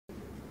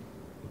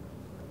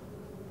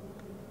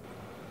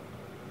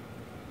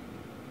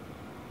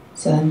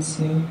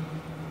sensu,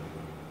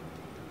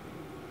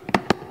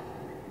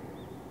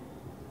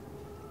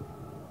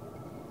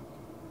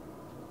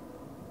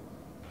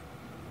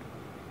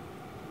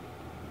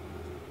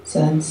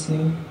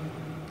 sensu,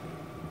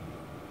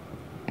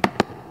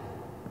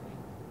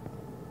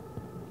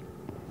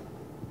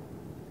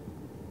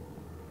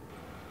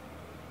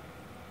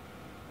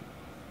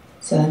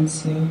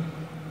 sensu,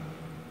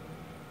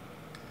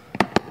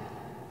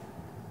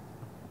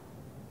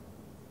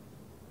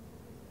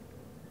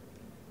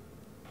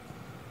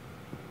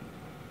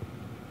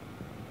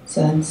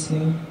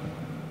 sensu,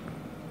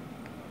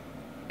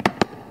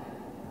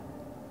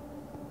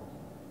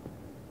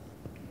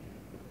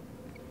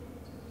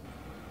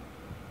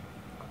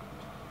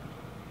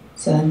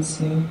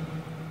 sensu,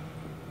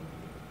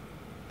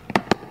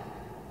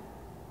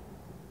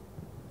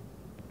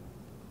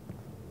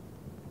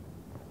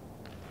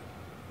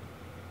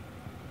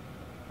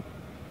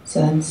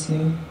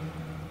 sensu,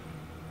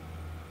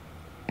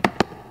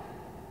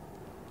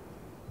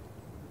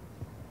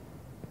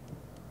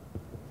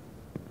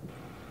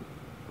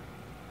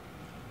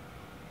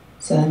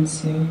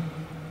 sensu,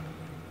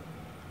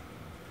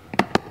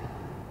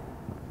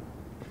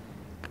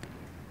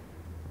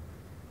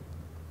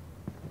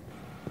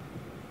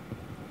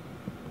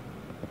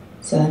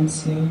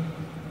 sensu,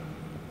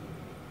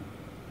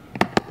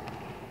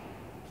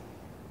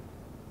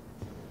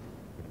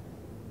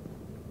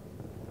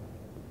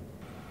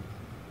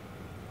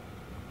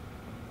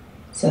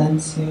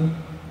 sensu,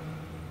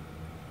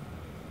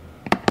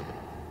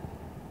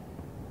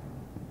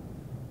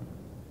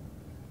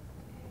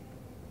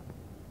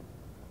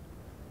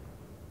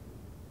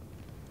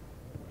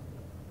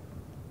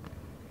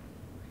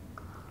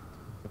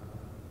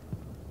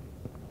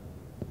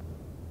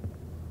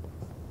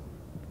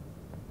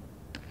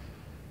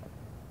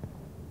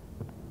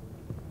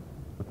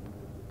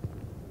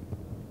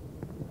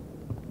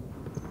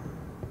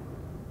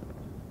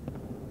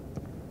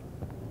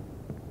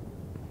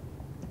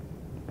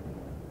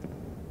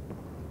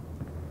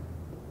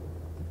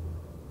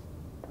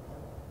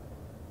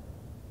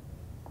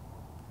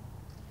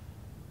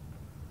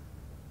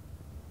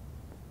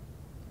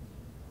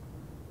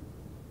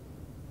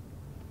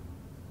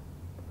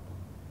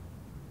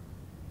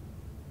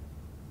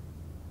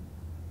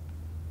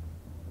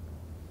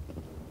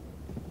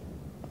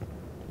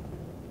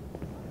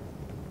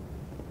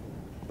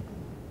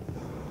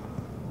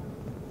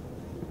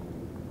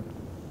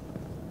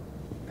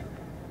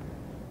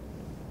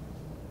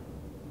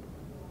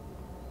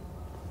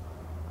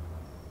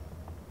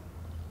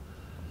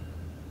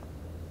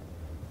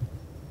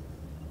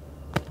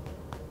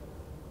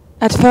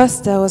 At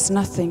first there was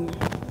nothing,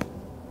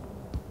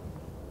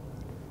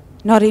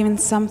 not even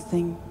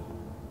something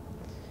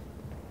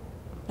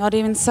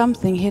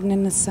hidden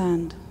in the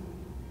sand.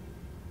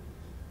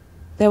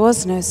 There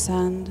was no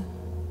sand,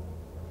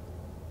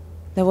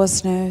 there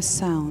was no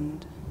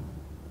sound.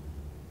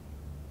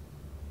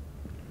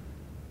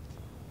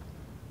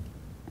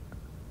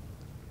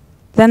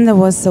 Then there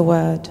was the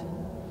word.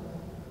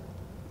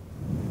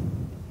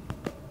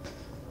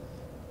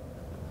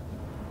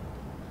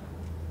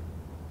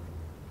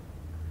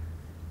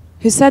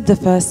 Who said the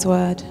first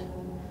word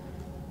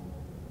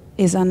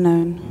is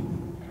unknown.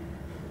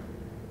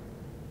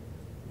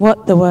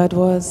 What the word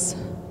was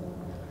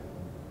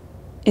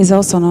is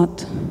also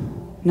not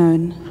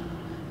known.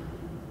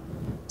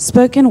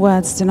 Spoken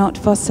words do not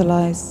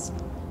fossilize.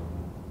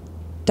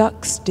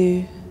 Ducks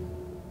do,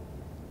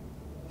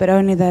 but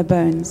only their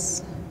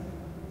bones.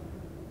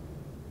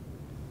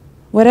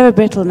 Whatever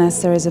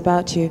brittleness there is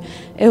about you,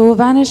 it will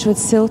vanish with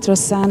silt or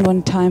sand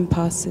when time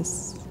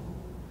passes.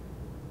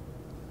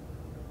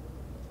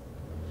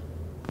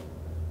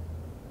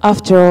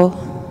 After all,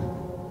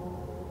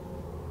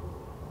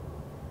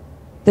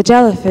 the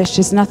jellyfish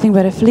is nothing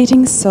but a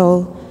fleeting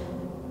soul,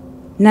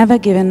 never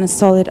given a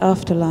solid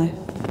afterlife.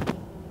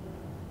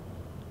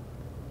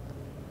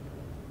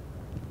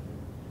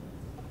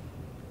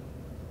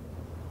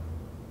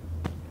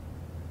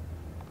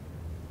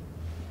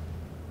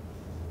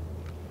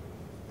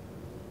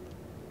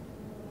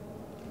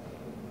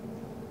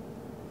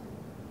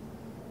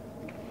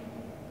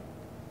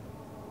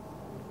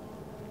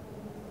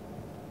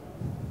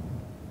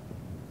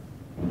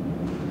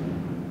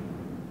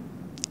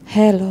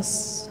 Hair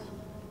loss,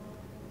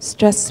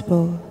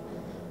 stressful,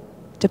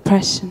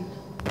 depression,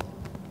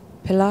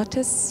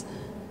 Pilates,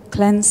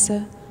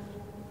 cleanser,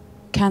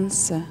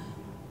 cancer,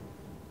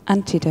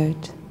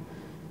 antidote,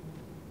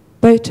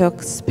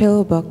 Botox,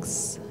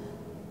 pillbox,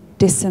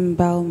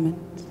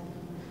 disembowelment,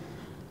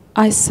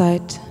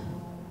 eyesight,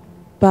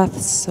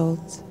 bath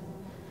salt,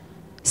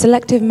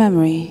 selective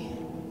memory,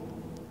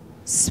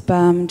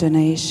 sperm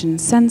donation,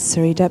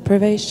 sensory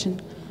deprivation,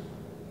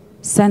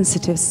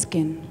 sensitive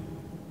skin.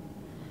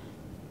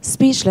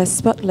 Speechless,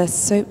 spotless,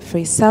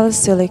 soap-free,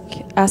 salicylic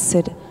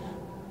acid,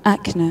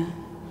 acne,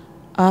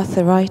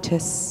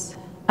 arthritis,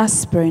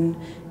 aspirin,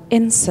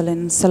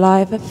 insulin,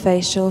 saliva,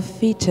 facial,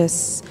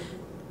 fetus,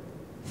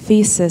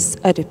 feces,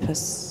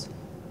 Oedipus.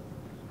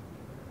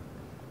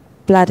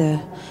 Bladder,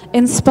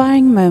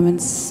 inspiring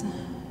moments,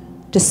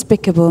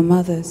 despicable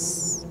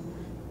mothers.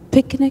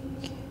 Picnic,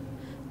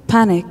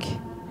 panic,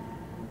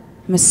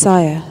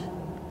 messiah.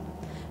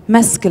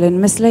 Mescaline,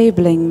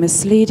 mislabeling,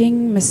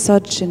 misleading,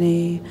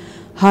 misogyny,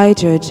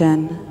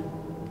 hydrogen.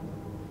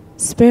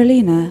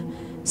 Spirulina,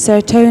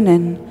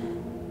 serotonin,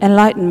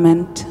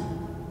 enlightenment.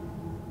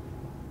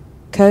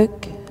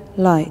 Coke,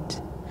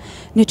 light.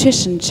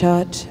 Nutrition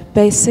chart,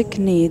 basic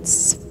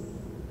needs.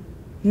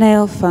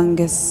 Nail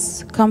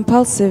fungus,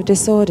 compulsive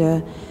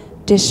disorder,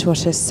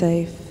 dishwasher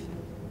safe.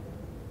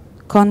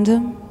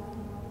 Condom,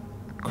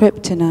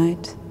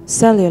 kryptonite,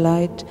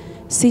 cellulite,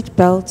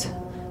 seatbelt,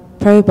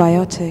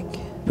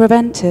 probiotic,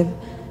 preventive,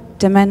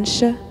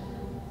 dementia,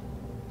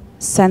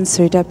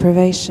 sensory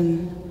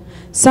deprivation,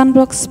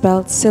 sunblock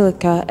spelt,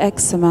 silica,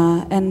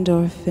 eczema,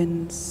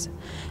 endorphins,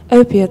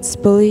 opiates,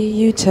 bully,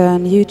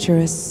 U-turn,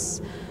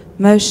 uterus,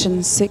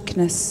 motion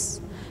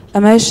sickness,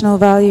 emotional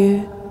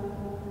value,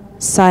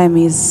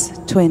 Siamese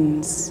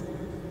twins.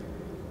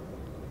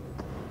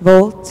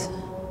 Volt,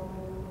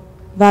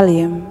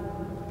 Valium,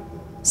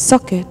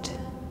 socket,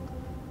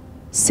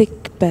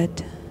 sick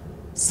bed,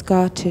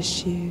 scar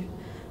tissue,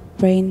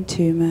 brain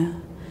tumor,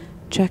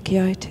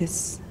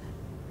 tracheitis,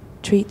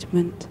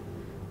 treatment,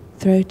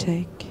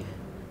 throatache,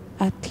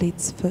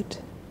 athlete's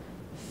foot,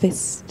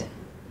 fist,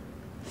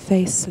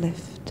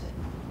 facelift.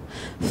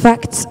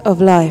 Facts of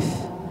life.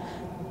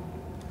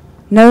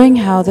 Knowing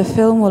how the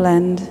film will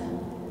end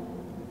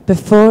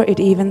before it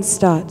even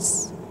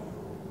starts.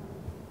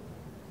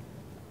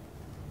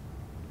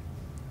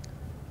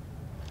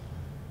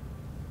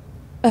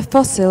 A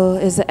fossil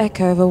is the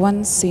echo of a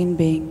once-seen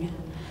being,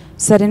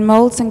 set in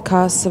molds and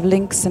casts of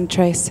links and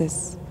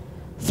traces,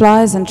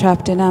 flies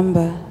entrapped in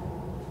amber.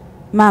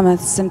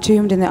 Mammoths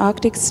entombed in the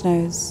Arctic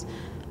snows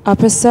are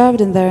preserved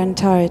in their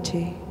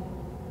entirety.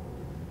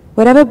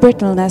 Whatever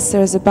brittleness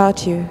there is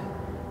about you,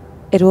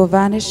 it will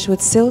vanish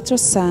with silt or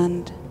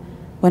sand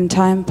when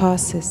time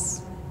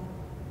passes.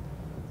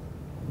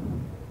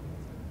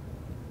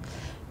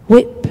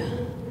 Whip,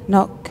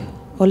 knock,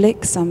 or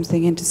lick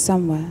something into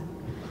somewhere,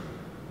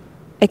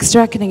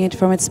 extracting it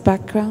from its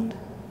background,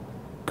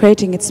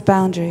 creating its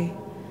boundary,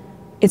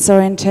 its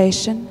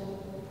orientation,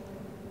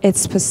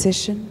 its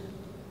position,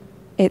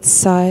 its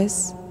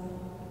size,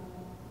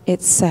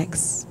 its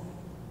sex.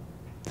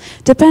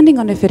 Depending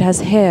on if it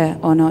has hair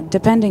or not,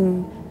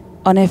 depending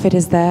on if it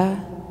is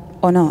there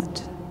or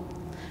not.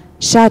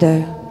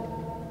 Shadow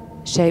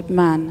shaped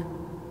man,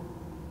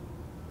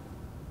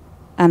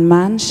 and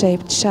man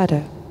shaped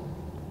shadow.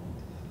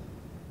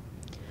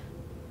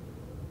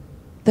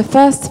 The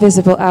first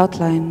visible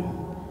outline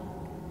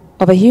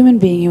of a human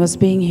being who was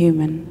being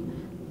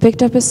human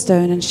picked up a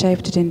stone and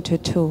shaped it into a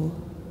tool.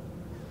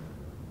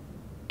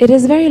 It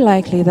is very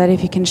likely that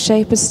if you can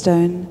shape a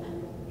stone,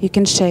 you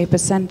can shape a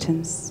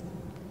sentence.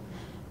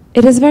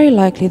 It is very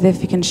likely that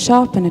if you can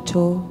sharpen a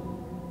tool,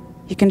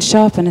 you can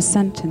sharpen a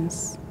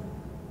sentence.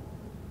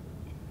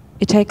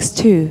 It takes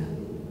two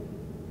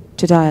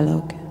to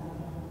dialogue.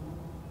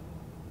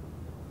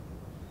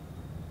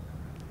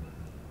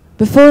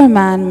 Before a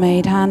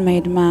man-made,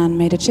 handmade man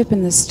made a chip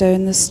in the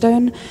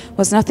stone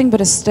was nothing but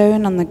a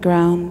stone on the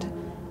ground,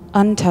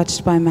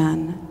 untouched by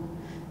man.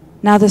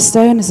 Now the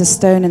stone is a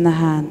stone in the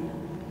hand.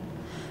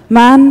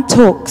 Man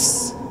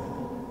talks,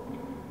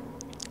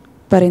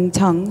 but in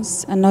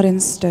tongues and not in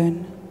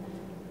stone.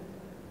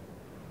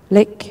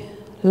 Lick,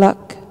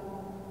 luck,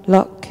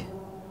 lock,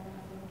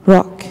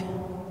 rock.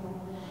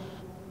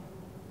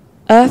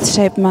 Earth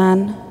shaped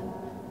man,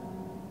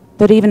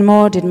 but even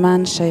more did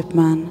man shape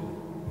man.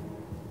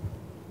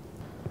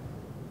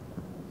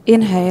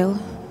 Inhale,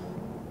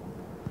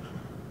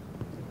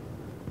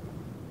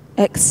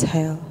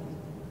 exhale.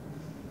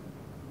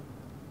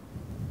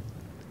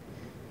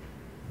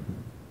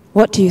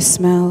 What do you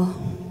smell?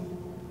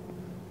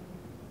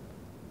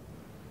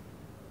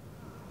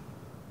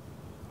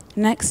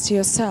 Next to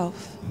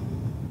yourself.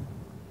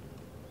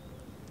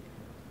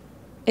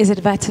 Is it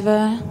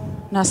vetiver,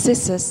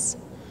 narcissus,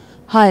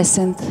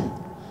 hyacinth,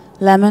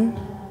 lemon,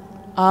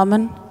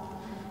 almond,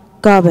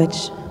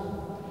 garbage,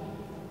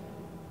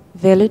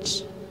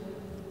 village,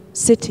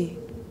 city?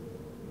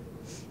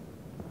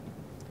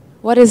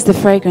 What is the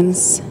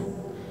fragrance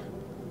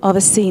of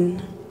a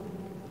scene?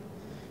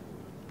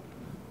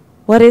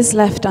 What is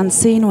left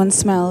unseen when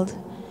smelled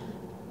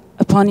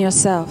upon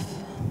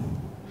yourself?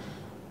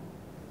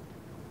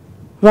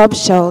 Rub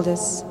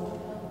shoulders,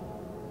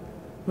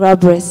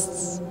 rub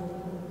wrists,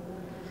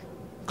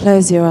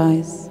 close your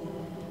eyes.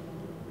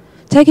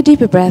 Take a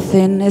deeper breath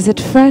in. Is it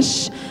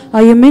fresh?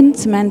 Are you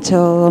mint,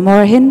 menthol, or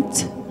more a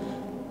hint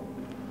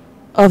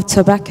of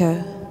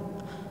tobacco?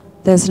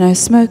 There's no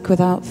smoke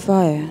without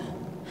fire,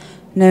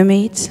 no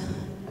meat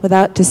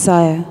without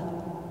desire.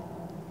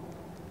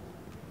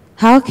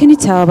 How can you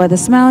tell by the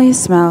smell you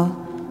smell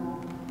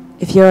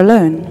if you're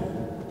alone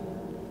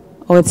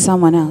or with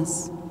someone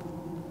else?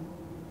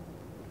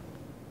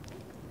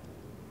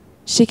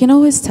 She can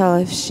always tell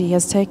if she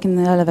has taken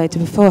the elevator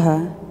before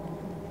her.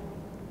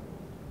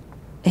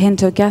 A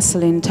hint of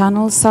gasoline,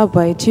 tunnel,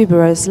 subway,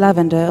 tuberose,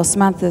 lavender,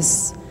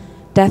 osmanthus,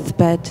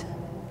 deathbed,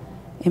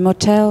 a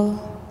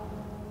motel,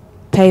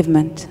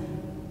 Pavement.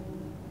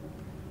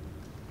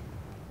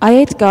 I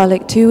ate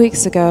garlic 2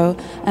 weeks ago,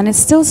 and it's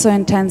still so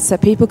intense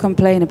that people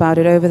complain about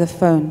it over the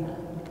phone.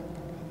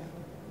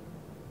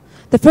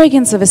 The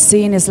fragrance of a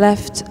scene is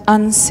left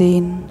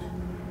unseen.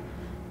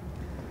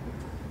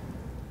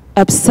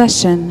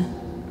 Obsession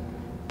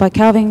by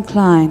Calvin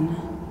Klein.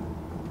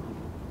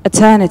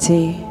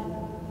 Eternity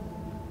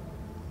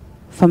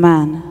for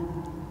man.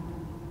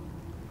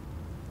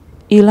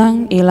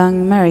 Ylang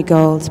ylang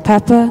marigold,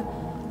 pepper,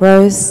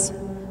 rose,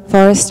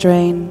 forest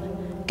rain,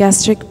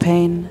 gastric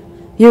pain,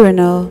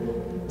 urinal,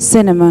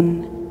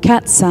 cinnamon,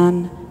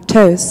 catsan,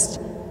 toast,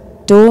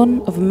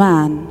 dawn of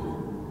man.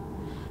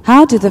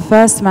 How did the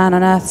first man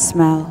on earth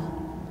smell?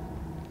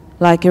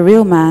 Like a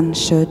real man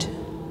should.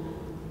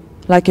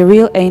 Like a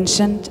real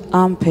ancient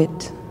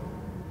armpit.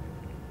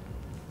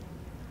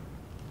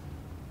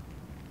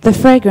 The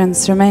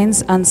fragrance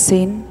remains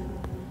unseen.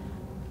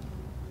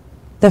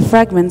 The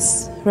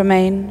fragments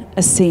remain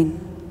a scene.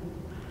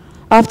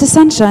 After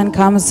sunshine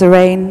comes the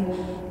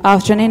rain.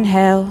 After an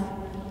inhale,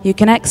 you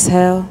can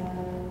exhale.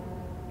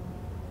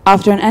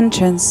 After an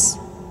entrance,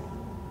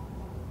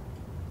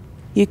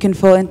 you can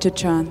fall into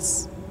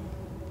trance.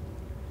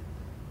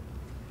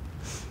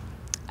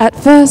 At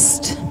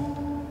first,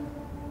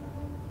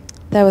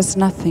 there was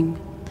nothing,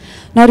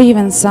 not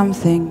even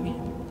something.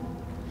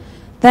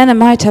 Then it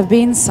might have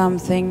been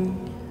something.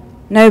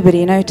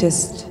 Nobody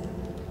noticed.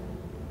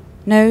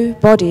 No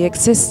body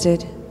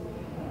existed.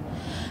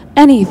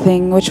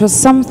 Anything which was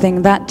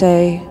something that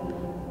day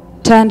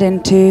turned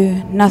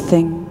into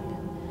nothing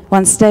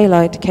once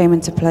daylight came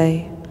into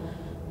play.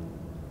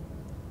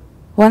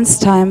 Once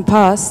time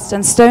passed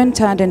and stone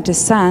turned into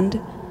sand,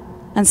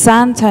 and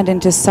sand turned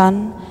into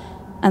sun,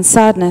 and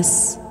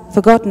sadness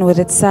forgotten with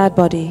its sad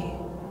body.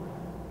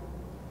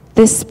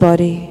 This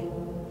body,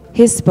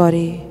 his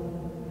body,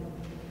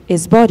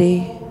 is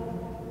body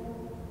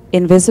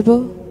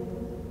invisible?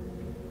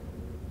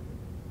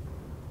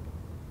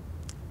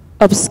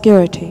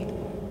 Obscurity.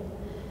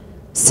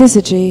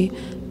 Syzygy,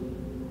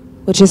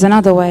 which is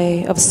another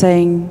way of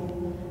saying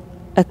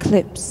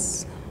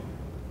eclipse.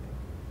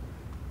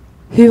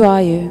 Who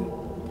are you?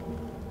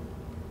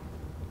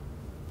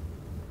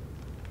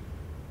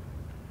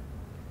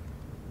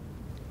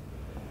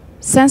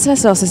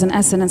 Senseless loss is an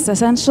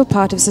essential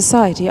part of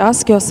society.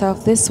 Ask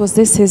yourself this: was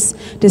this his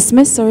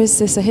dismiss, or is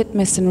this a hit,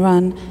 miss and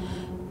run?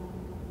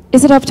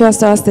 Is it up to us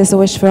to ask this or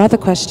wish for other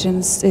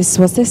questions?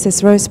 Was this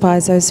his rose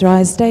pies, those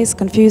rise days,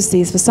 confuse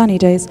these for sunny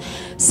days?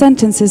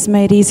 Sentences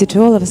made easy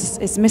to all of us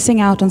is missing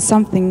out on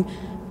something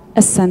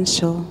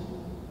essential.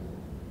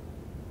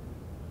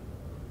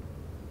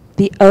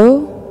 The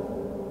O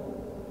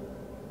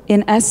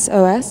in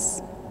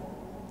SOS,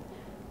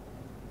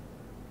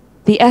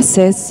 the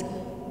S's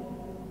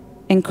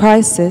in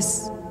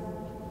crisis,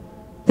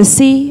 the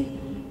C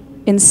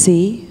in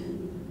see,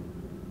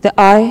 the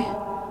I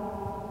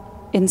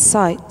in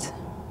sight,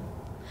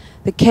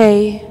 the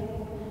K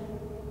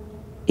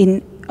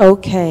in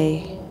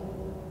okay,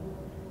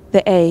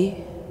 the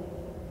A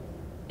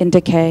in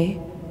decay,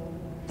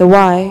 the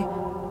Y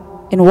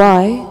in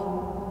why,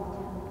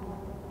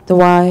 the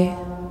Y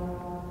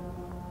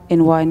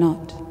in why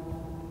not,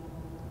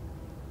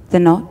 the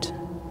not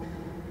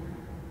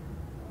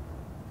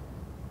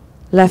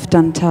left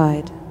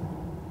untied.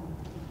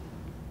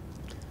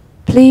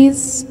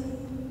 Please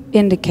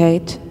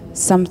indicate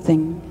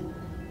something.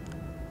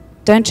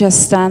 Don't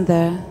just stand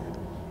there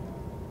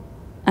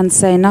and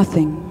say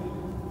nothing.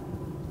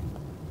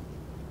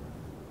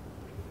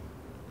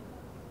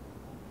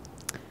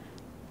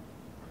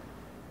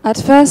 At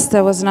first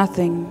there was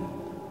nothing.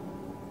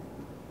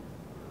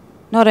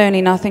 Not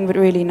only nothing, but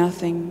really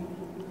nothing.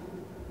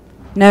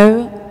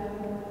 No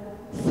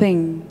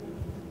thing.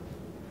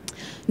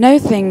 No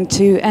thing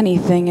to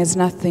anything is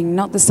nothing,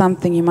 not the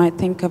something you might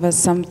think of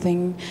as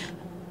something,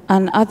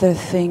 an other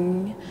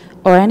thing,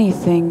 or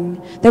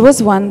anything. There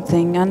was one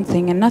thing,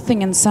 unthing, and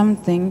nothing and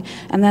something,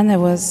 and then there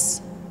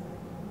was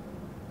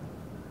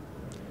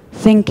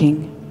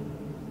thinking.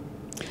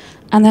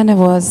 And then there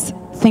was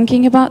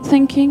thinking about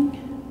thinking.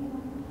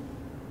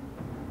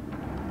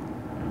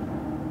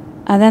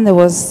 And then there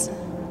was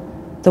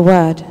the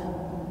word.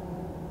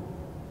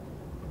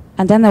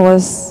 And then there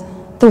was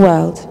the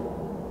world.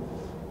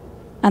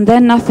 And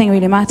then nothing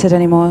really mattered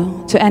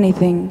anymore to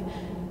anything,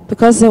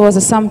 because there was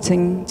a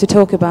something to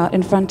talk about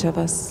in front of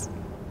us.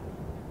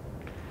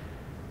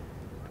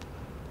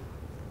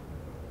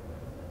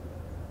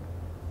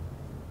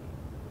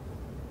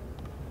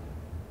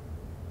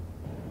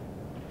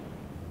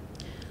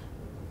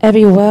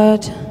 Every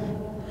word,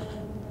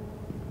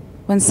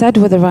 when said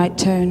with the right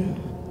tone,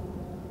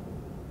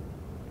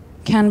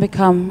 can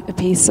become a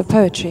piece of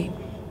poetry.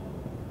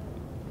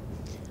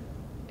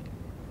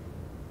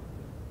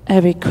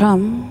 Every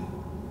crumb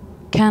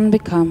can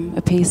become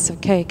a piece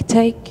of cake.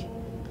 Take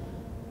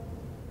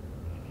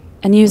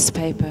a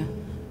newspaper,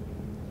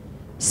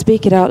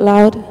 speak it out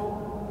loud.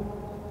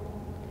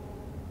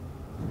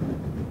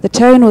 The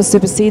tone will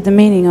supersede the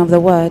meaning of the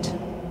word.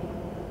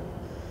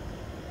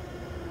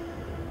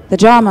 The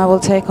drama will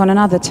take on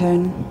another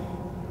tone.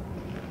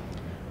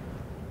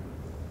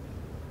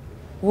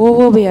 War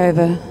will be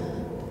over.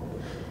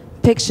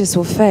 Pictures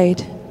will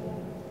fade.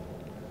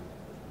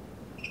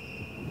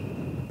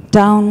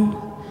 Down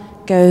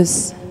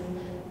goes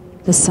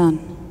the sun.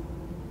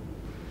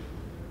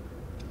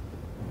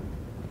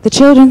 The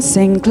children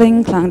sing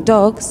cling clang.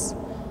 Dogs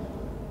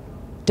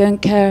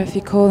don't care if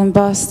you call them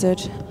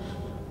bastard,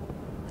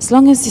 as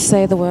long as you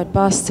say the word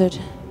bastard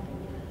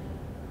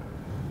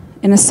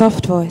in a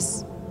soft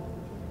voice.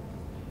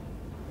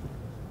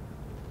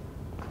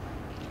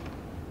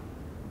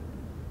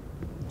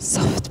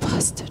 Soft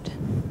bastard.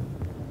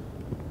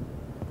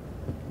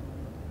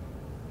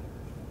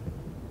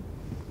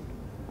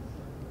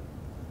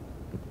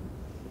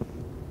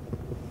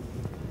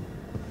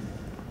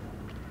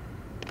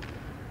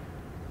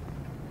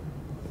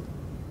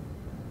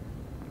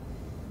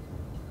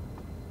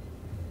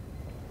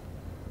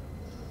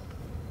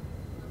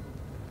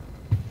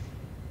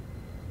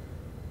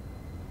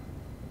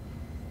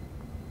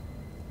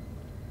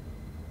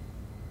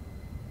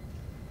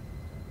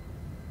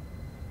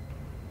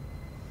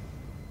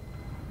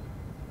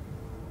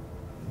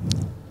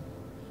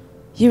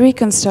 You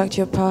reconstruct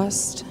your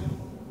past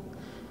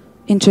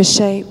into a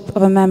shape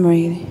of a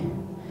memory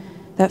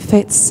that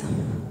fits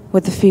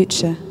with the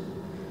future.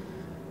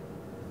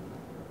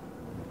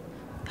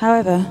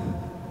 However,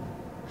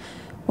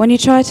 when you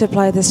try to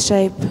apply this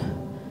shape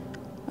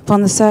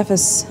upon the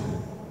surface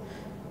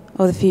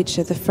of the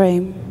future, the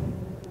frame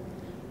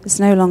is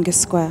no longer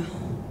square.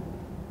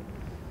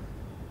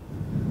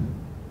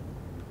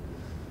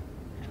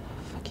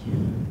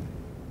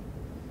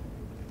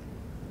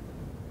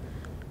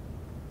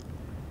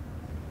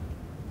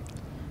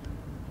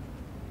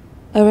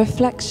 A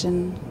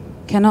reflection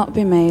cannot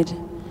be made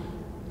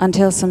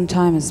until some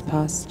time has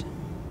passed.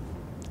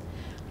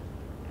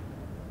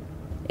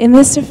 In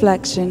this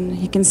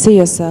reflection, you can see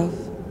yourself.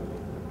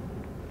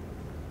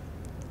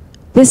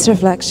 This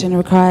reflection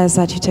requires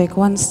that you take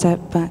one step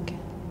back.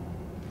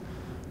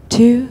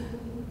 2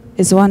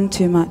 is 1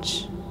 too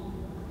much.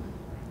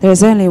 There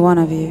is only one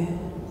of you.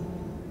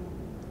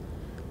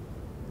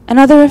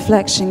 Another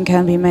reflection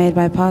can be made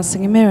by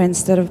passing a mirror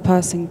instead of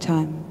passing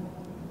time.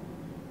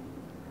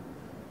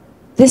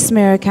 This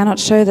mirror cannot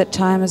show that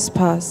time has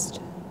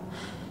passed.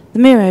 The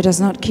mirror does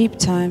not keep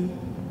time.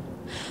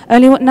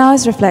 Only what now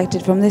is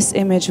reflected from this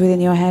image within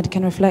your head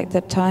can reflect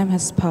that time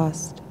has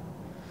passed.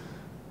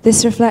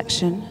 This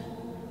reflection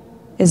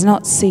is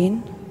not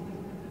seen,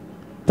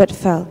 but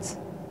felt.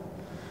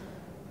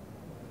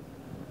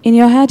 In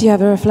your head, you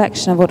have a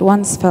reflection of what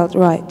once felt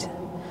right.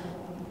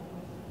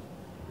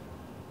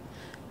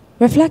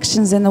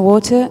 Reflections in the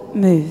water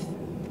move.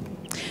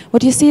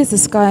 What you see is the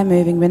sky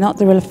moving, but not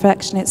the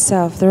reflection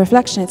itself. The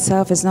reflection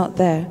itself is not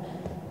there.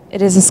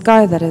 It is the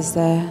sky that is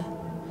there.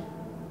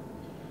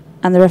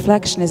 And the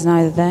reflection is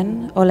neither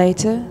then or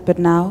later, but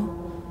now,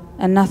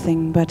 and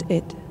nothing but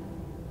it.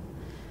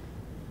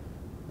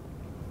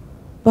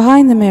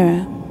 Behind the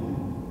mirror,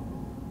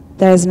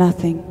 there is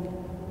nothing.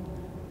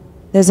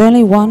 There's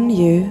only one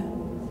you,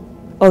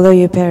 although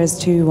you appear as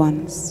 2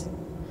 ones.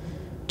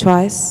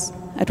 Twice,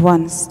 at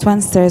once.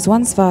 Twice there is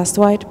once vast,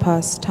 wide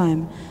past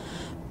time.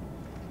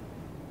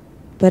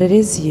 But it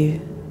is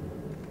you,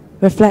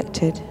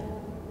 reflected.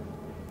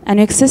 And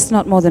you exist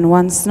not more than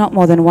once, not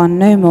more than one,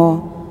 no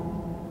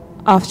more,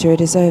 after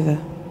it is over.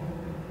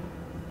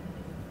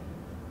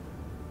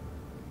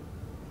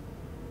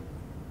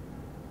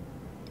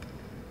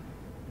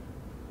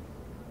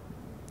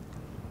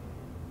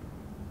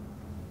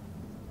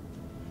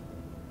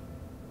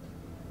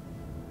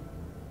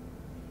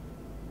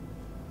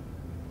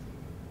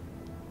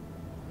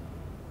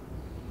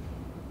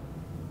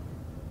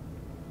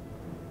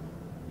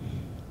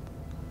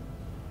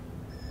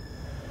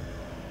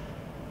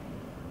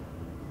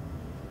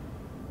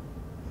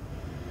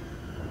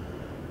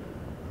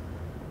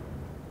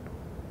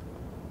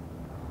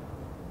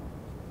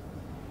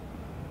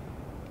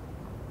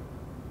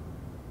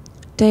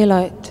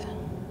 Daylight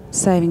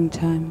saving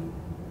time.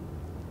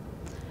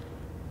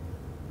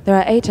 There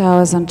are 8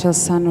 hours until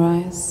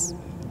sunrise.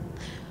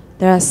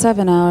 There are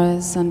 7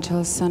 hours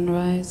until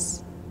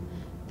sunrise.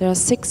 There are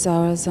 6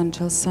 hours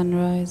until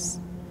sunrise.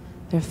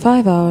 There are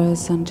 5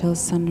 hours until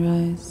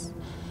sunrise.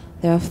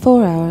 There are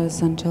 4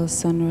 hours until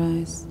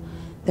sunrise.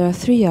 There are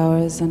 3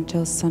 hours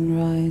until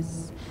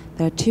sunrise.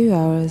 There are 2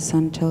 hours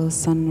until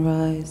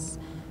sunrise.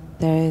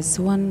 There is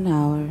 1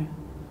 hour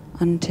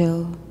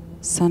until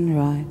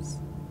sunrise.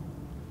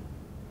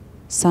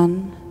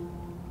 Sun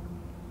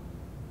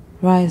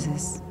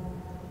rises.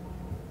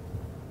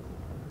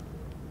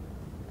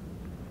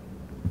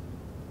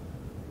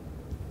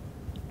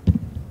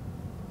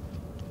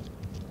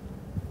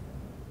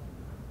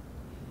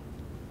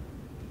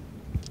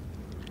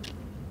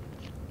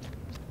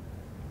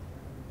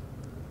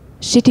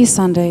 Shitty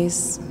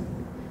Sundays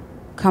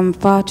come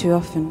far too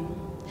often.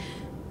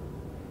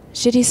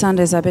 Shitty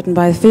Sundays are bitten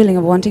by the feeling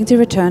of wanting to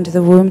return to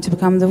the womb to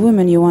become the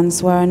woman you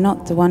once were and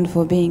not the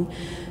wonderful being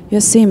you're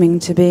seeming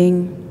to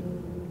being.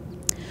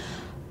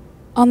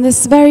 On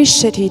this very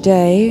shitty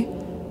day,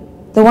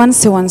 The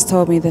ones who once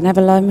told me they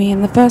never loved me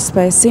in the first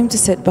place seem to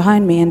sit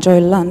behind me and enjoy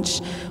lunch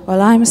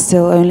while I'm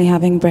still only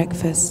having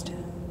breakfast.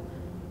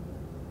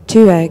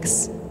 2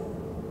 eggs,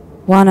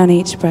 1 on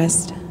each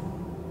breast,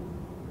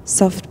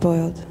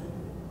 soft-boiled.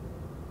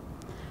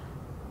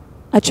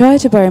 I try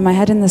to bury my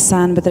head in the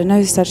sand, but there's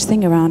no such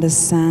thing around as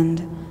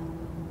sand.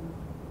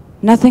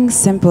 Nothing's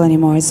simple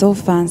anymore, it's all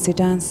fancy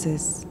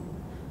dances.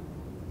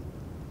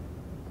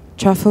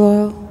 Truffle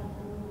oil,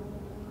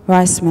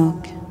 rice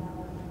milk.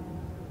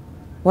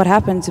 What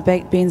happened to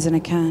baked beans in a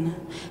can?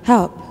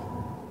 Help!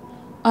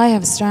 I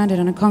have stranded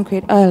on a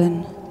concrete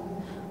island.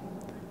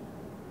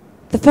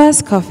 The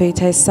first coffee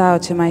tastes sour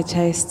to my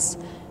tastes,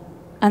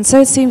 and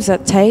so it seems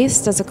that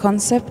taste as a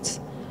concept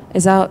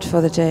is out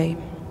for the day.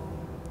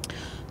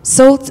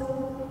 Salt,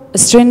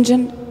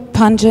 astringent,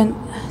 pungent,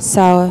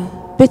 sour,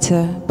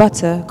 bitter,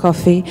 butter,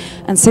 coffee,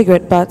 and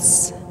cigarette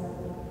butts,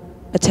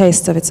 a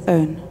taste of its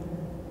own.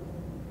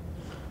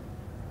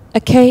 A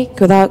cake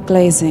without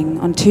glazing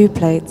on 2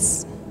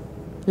 plates.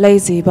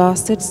 Lazy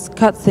bastards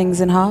cut things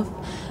in half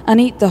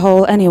and eat the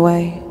whole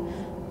anyway.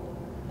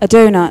 A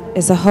donut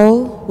is a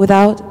hole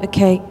without a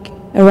cake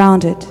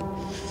around it.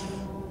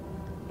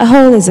 A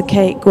hole is a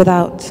cake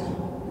without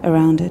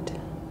around it.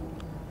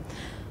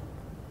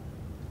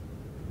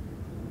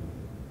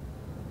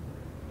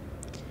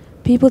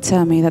 People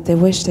tell me that they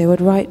wish they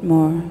would write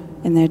more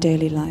in their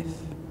daily life.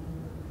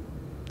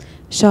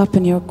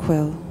 Sharpen your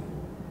quill.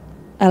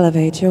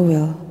 Elevate your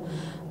will.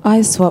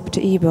 I swapped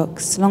to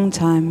e-books long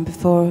time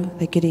before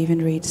they could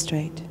even read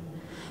straight.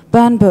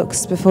 Burn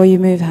books before you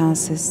move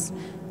houses.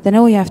 Then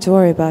all you have to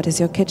worry about is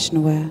your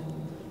kitchenware.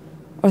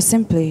 Or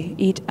simply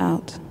eat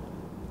out.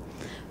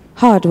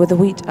 Hard with a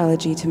wheat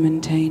allergy to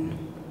maintain.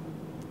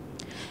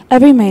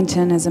 Every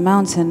mountain is a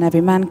mountain,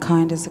 every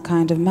mankind is a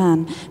kind of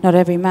man. Not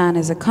every man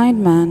is a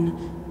kind man.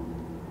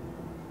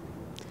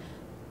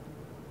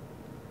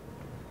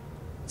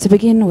 To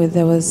begin with,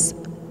 there was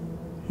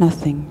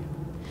nothing.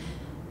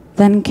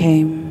 Then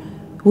came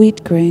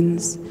wheat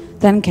grains,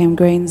 then came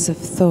grains of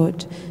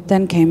thought,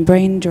 then came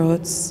brain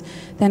draughts,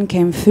 then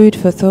came food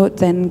for thought,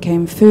 then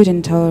came food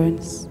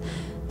intolerance,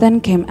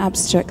 then came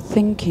abstract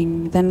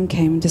thinking, then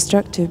came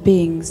destructive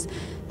beings,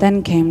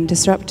 then came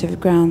disruptive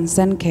grounds,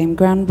 then came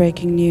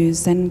groundbreaking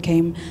news, then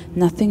came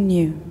nothing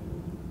new.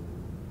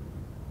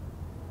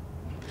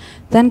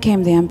 Then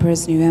came the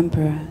emperor's new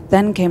emperor,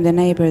 then came the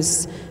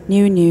neighbor's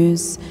new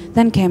news,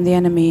 then came the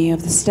enemy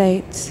of the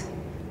state,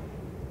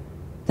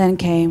 then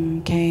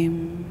came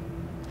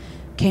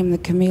the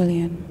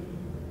chameleon.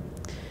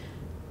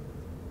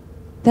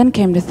 Then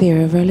came the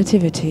theory of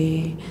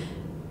relativity,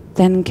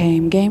 then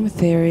came game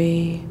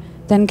theory,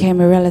 then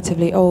came a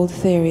relatively old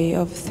theory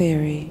of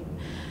theory.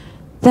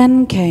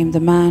 Then came the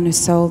man who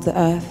sold the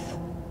earth,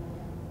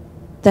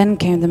 then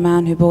came the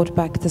man who bought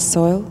back the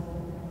soil,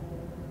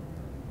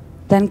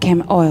 then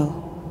came oil,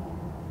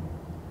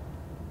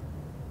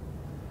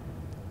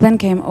 then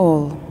came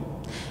all,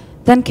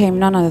 then came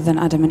none other than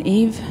Adam and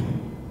Eve,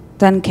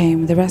 then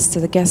came the rest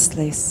of the guest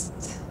list.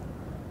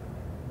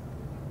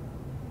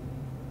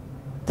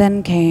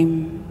 Then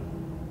came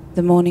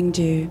the morning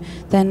dew,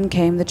 then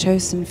came the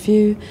chosen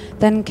few,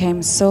 then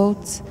came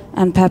salt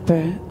and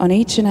pepper on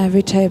each and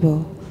every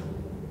table.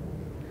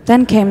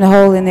 Then came the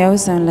hole in the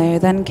ozone layer,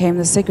 then came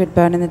the cigarette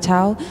burn in the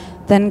towel,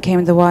 then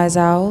came the wise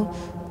owl,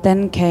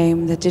 then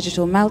came the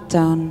digital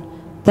meltdown,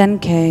 then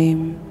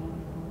came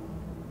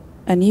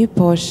a new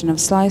portion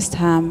of sliced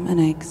ham and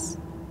eggs.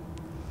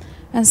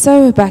 And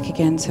so we're back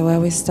again to where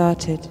we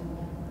started.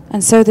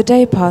 And so the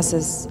day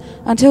passes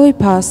until we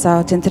pass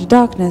out into the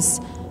darkness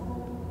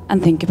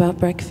and think about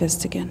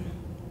breakfast again.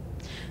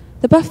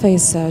 The buffet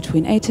is served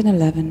between 8 and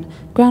 11,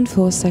 ground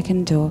floor,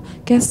 second door.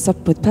 Guests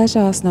up with pleasure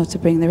asked not to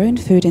bring their own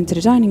food into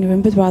the dining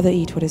room, but rather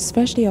eat what is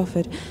specially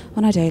offered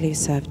on our daily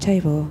served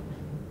table.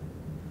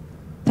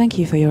 Thank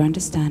you for your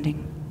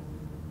understanding.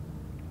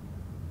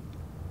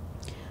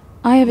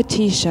 I have a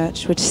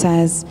t-shirt which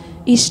says,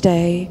 each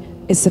day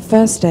is the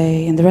first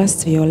day in the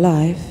rest of your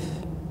life,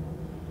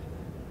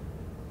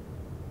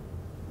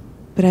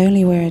 but I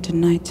only wear it at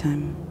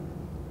nighttime.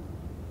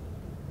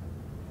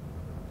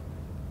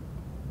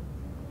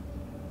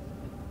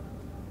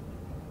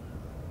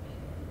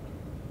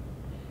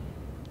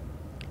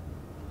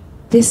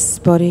 This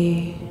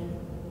body,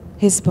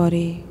 his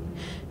body,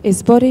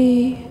 is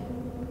body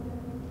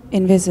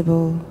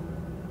invisible,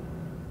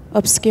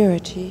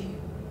 obscurity,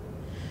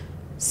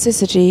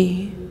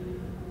 syzygy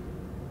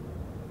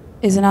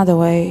is another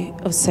way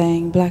of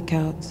saying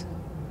blackout.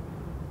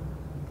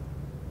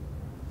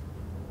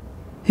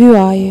 Who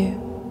are you?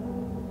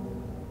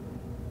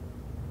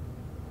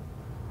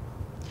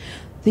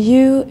 The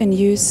U in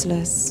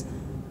useless,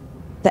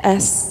 the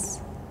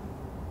S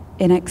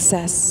in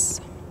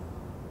excess.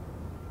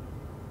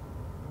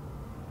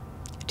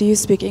 Do you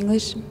speak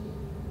English?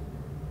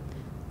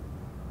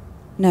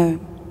 No,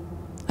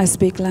 I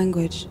speak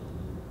language,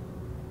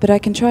 but I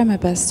can try my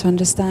best to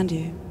understand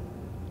you.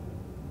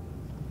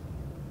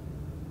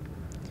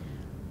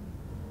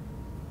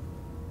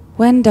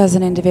 When does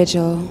an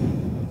individual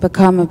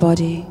become a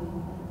body?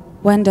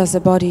 When does a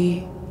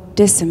body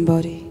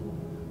disembody,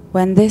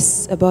 when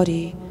this, a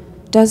body,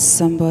 does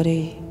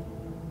somebody.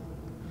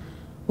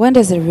 When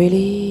does it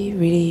really,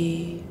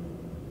 really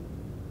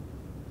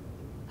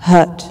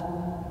hurt?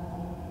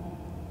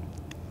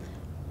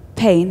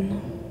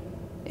 Pain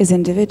is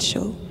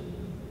individual,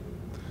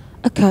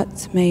 a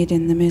cut made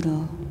in the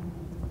middle.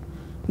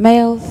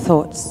 Male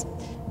thoughts,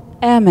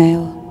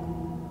 airmail.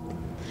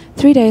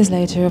 3 days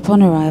later,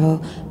 upon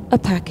arrival, a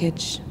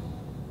package.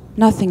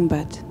 Nothing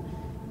but.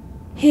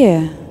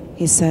 Here,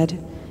 he said,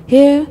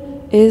 here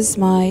is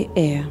my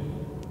ear.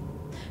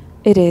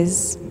 It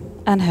is,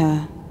 and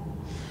her.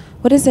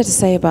 What is there to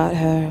say about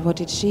her? What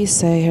did she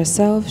say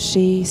herself?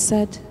 She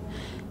said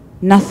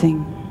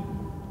nothing.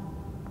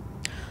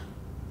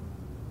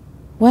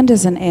 When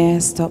does an ear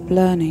stop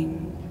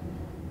learning?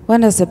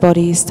 When does a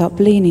body stop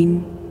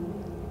leaning?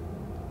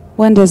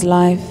 When does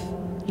life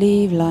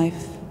leave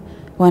life?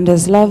 When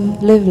does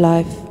love live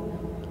life?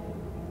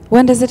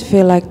 When does it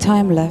feel like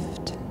time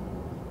left?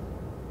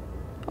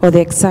 Or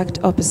the exact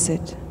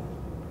opposite?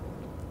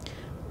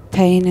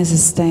 Pain is a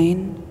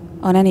stain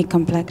on any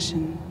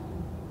complexion.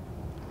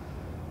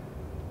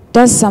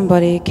 Does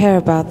somebody care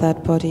about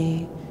that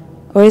body?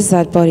 Or is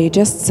that body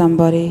just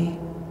somebody?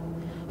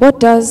 What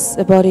does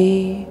a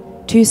body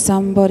to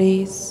some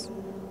bodies?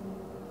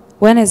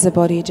 When is a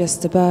body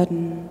just a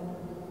burden?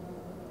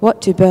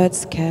 What do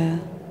birds care?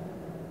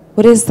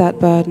 What is that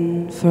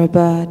burden for a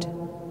bird?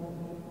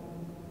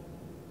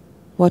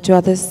 What do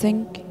others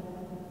think?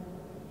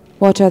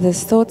 What do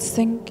others' thoughts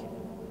think?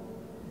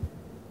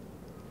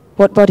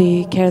 What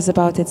body cares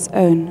about its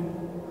own?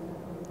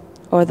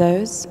 Or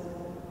those?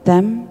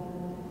 Them?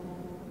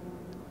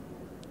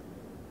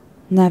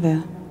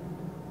 Never.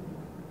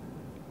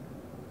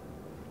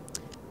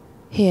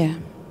 Here,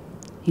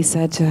 he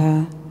said to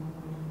her,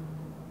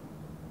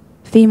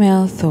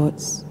 female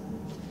thoughts.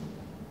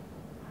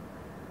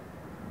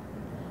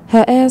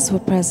 Her ears were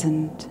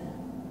present,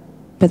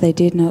 but they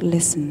did not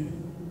listen.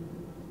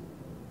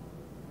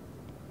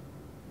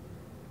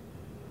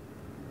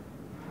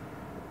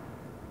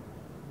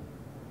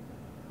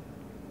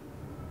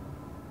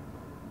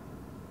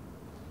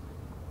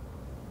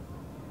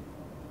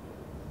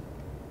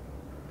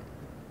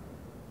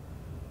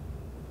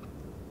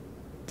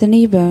 The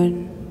knee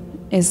bone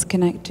is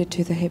connected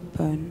to the hip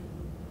bone.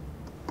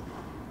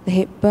 The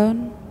hip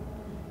bone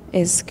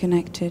is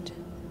connected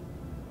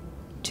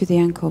to the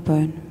ankle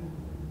bone.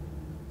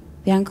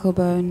 The ankle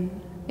bone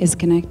is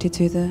connected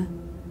to the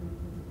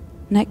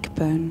neck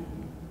bone.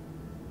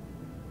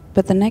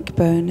 But the neck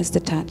bone is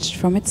detached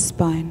from its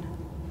spine,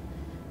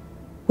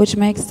 which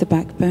makes the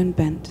backbone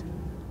bent.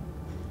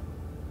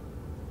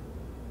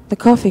 The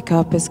coffee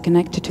cup is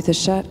connected to the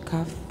shirt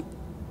cuff,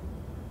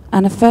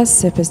 and a first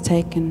sip is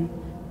taken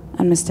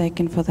and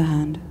mistaken for the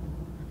hand.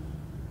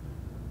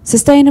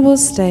 Sustainable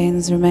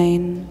stains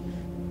remain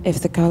if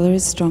the color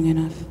is strong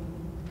enough.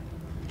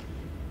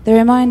 They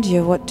remind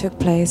you of what took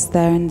place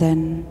there and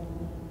then.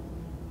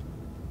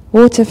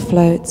 Water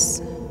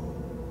floats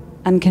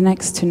and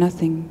connects to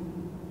nothing.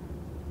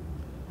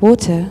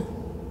 Water?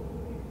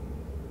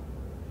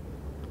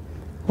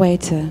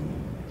 Waiter.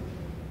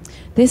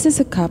 This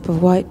is a cup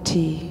of white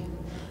tea,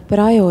 but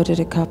I ordered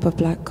a cup of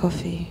black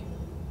coffee.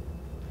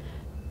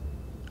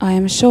 I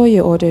am sure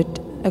you ordered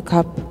a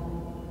cup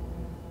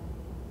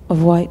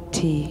of white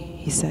tea,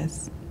 he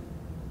says.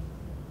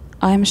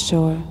 I am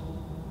sure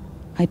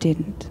I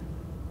didn't.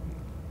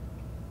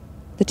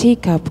 The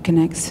teacup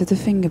connects to the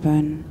finger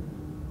bone.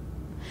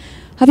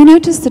 Have you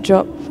noticed the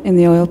drop in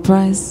the oil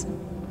price?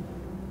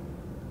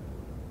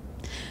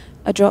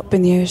 A drop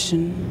in the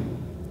ocean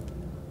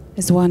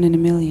is 1 in a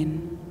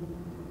million.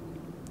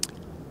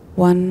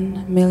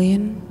 1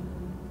 million,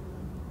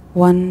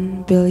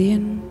 1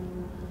 billion,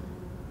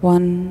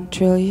 1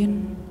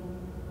 trillion,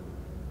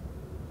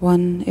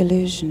 1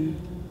 illusion.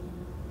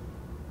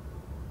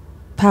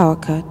 Power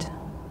cut.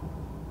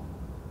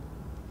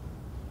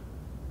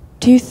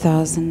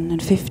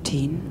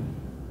 2015,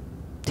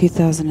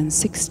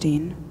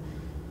 2016,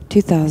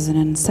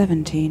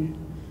 2017,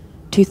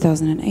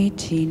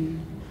 2018,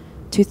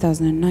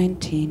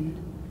 2019,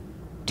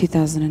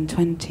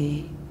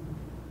 2020,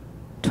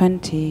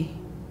 20,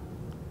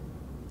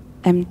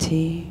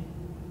 empty,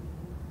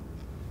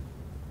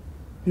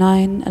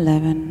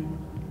 9/11,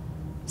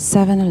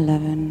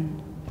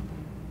 7/11,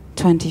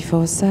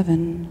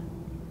 24/7,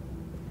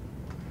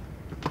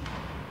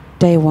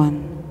 day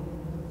 1,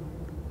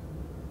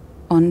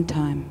 on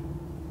time.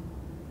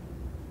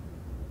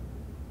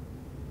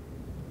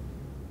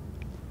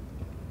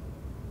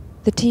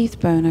 The teeth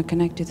bone are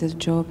connected to the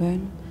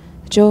jawbone,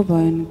 the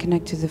jawbone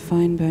connected to the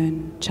fine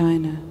bone,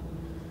 china,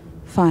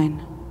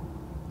 fine.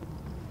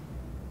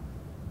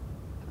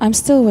 I'm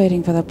still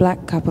waiting for the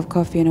black cup of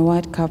coffee in a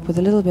white cup with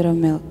a little bit of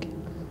milk.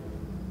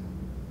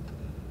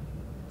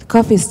 The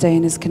coffee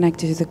stain is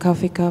connected to the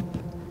coffee cup.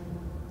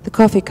 The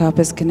coffee cup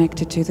is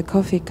connected to the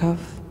coffee cup.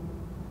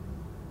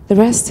 The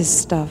rest is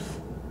stuff.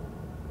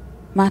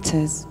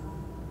 Matters.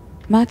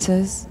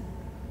 Matters.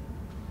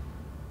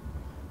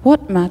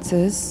 What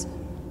matters?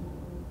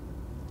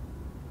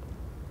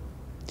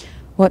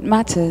 What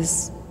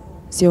matters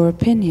is your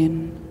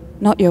opinion,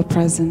 not your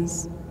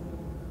presence.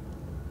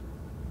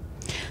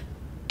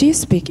 Do you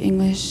speak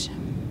English?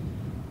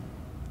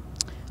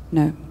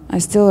 No, I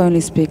still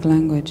only speak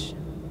language.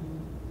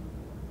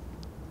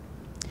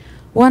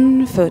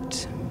 One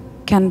foot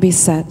can be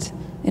set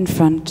in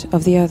front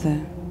of the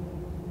other.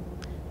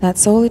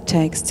 That's all it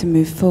takes to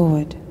move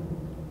forward.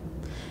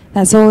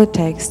 That's all it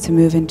takes to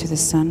move into the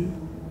sun.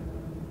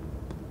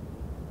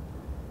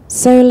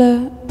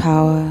 Solar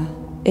power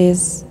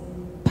is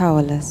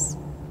powerless.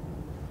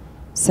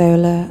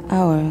 Solar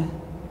hour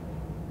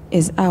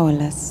is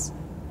hourless.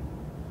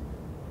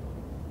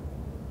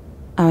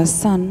 Our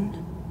sun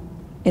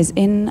is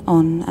in,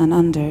 on, and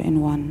under in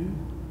one.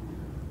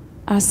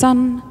 Our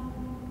sun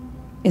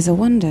is a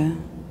wonder.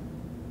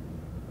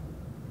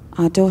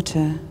 Our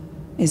daughter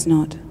is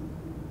not,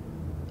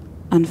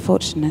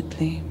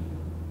 unfortunately.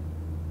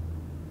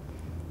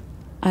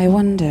 I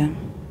wonder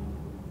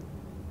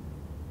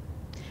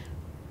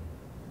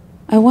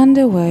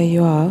where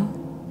you are,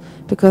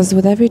 because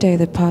with every day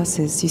that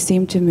passes, you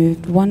seem to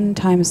move one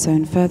time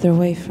zone further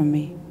away from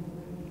me.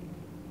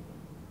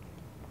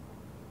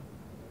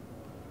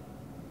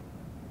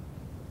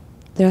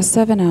 There are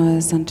 7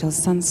 hours until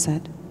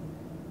sunset.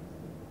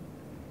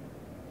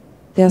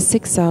 There are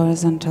 6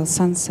 hours until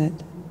sunset.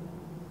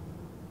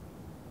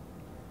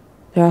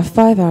 There are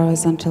 5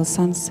 hours until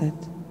sunset.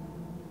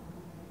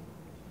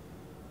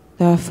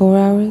 There are 4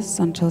 hours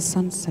until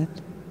sunset.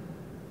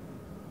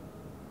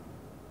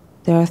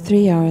 There are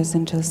 3 hours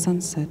until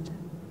sunset.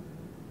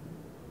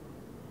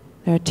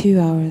 There are 2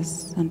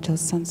 hours until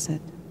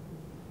sunset.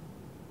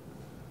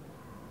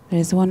 There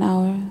is 1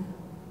 hour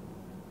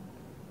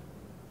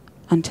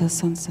until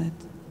sunset.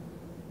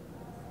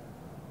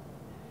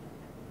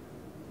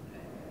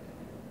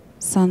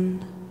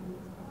 Sun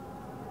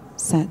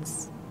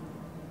sets.